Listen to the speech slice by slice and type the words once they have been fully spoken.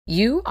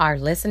You are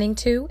listening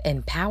to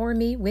Empower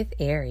Me with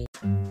Ari.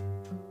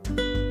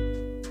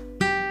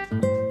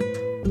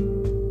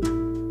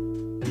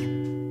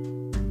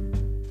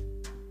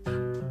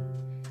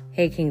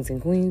 Hey, kings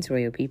and queens,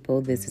 royal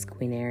people, this is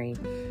Queen Ari.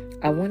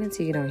 I wanted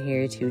to get on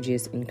here to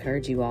just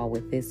encourage you all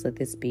with this. Let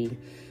this be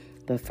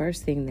the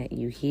first thing that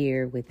you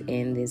hear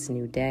within this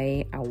new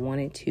day. I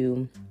wanted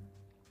to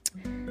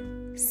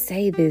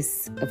say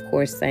this, of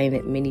course, saying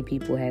that many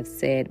people have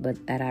said,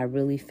 but that I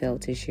really felt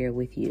to share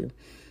with you.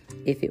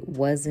 If it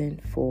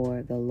wasn't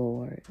for the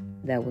Lord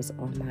that was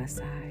on my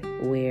side,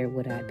 where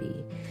would I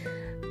be?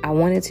 I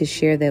wanted to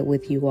share that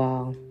with you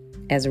all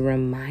as a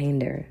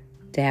reminder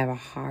to have a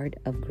heart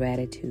of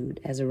gratitude,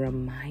 as a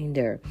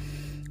reminder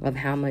of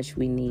how much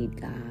we need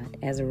God,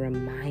 as a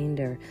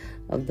reminder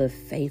of the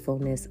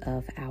faithfulness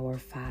of our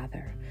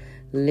Father,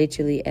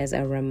 literally as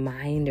a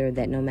reminder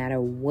that no matter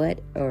what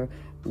or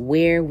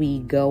where we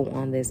go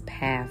on this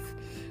path,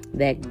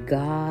 that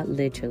God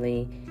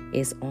literally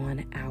is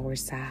on our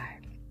side.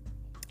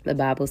 The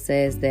Bible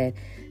says that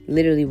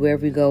literally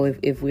wherever we go,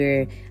 if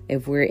we're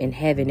in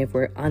heaven, if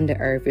we're under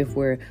earth, if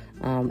we're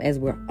as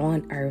we're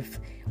on earth,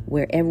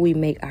 wherever we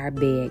make our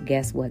bed,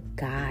 guess what?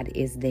 God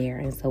is there.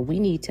 And so we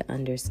need to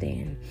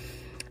understand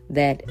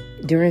that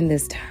during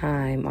this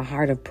time, a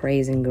heart of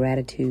praise and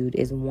gratitude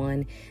is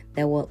one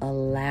that will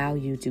allow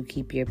you to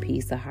keep your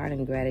peace. A heart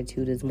of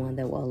gratitude is one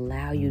that will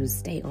allow you to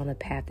stay on the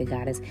path that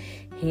God has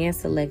hand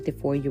selected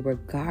for you,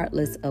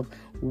 regardless of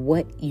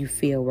what you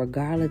feel,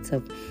 regardless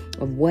of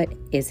what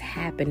is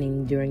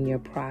happening during your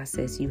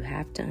process. You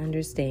have to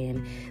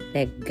understand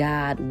that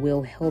God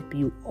will help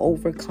you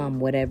overcome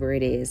whatever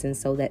it is. And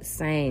so that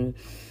saying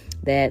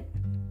that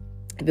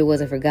if it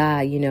wasn't for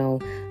God,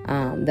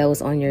 that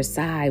was on your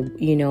side,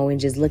 and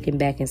just looking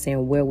back and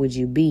saying, where would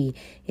you be?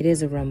 It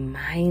is a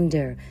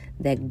reminder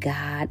that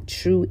God,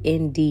 true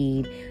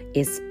indeed,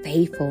 is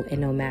faithful.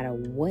 And no matter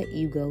what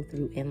you go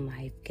through in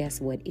life,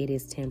 guess what? It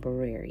is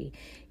temporary.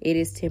 It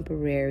is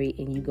temporary.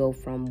 And you go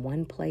from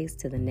one place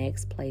to the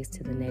next place,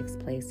 to the next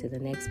place, to the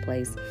next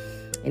place.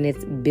 And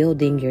it's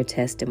building your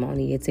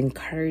testimony. It's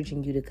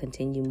encouraging you to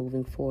continue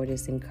moving forward.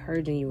 It's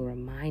encouraging you,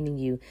 reminding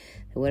you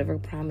that whatever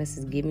promise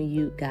is giving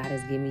you, God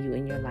has given you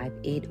in your life,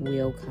 it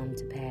will come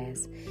to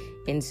pass.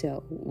 And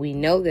so we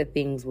know that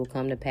things will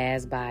come to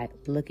pass by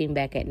looking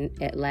back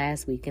at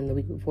last week and the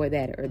week before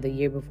that or the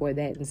year before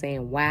that and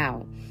saying,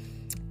 wow,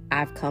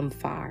 I've come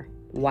far.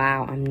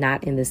 Wow, I'm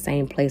not in the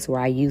same place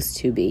where I used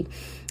to be.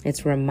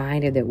 It's a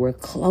reminder that we're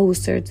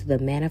closer to the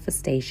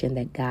manifestation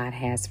that God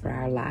has for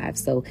our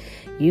lives. So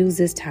use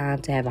this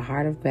time to have a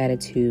heart of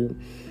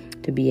gratitude,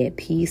 to be at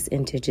peace,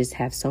 and to just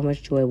have so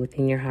much joy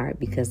within your heart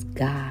because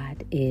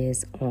God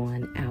is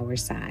on our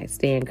side.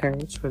 Stay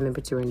encouraged.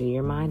 Remember to renew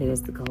your mind. It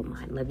is the gold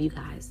mine. Love you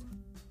guys.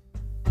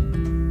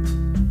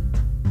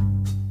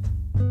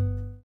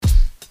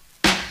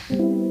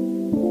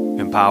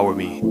 Empower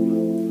Me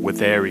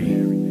with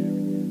Ari.